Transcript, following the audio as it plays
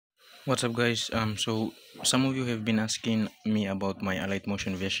What's up, guys? So some of you have been asking me about my Alight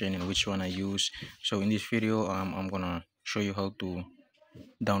Motion version and which one I use. So in this video, I'm gonna show you how to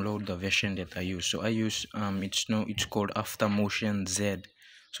download the version that I use. So I use it's called After Motion Z.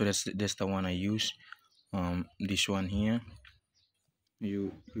 So that's the one I use. This one here,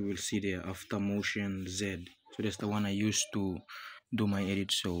 you will see there, After Motion Z. So that's the one I use to do my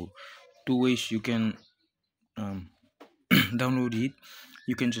edit. So two ways you can um download it.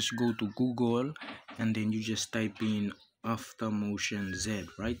 You can just go to Google and then you just type in After Motion Z,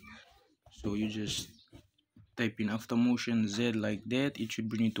 right? So you just type in After Motion Z like that. It should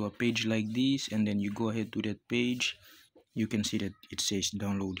bring you to a page like this, and then you go ahead to that page. You can see that it says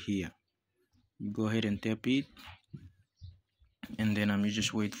download here. You go ahead and tap it, and then you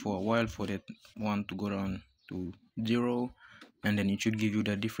just wait for a while for that one to go down to 0, and then it should give you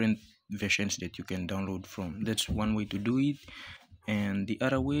the different versions that you can download from. That's one way to do it. And the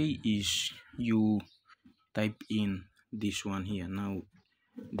other way is you type in this one here. Now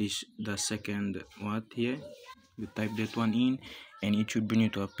this the second what here, you type that one in and it should bring you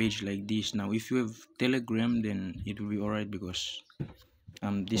to a page like this. Now if you have Telegram, then it will be alright, because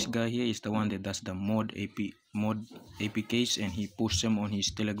this guy here is the one that does the mod APKs, and he posts them on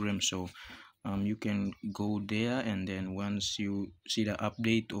his Telegram. So you can go there, and then once you see the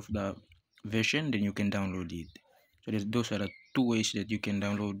update of the version, then you can download it. So those are the two ways that you can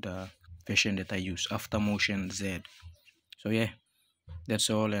download the version that I use, After Motion Z. So yeah, that's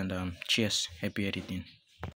all, and cheers, happy editing.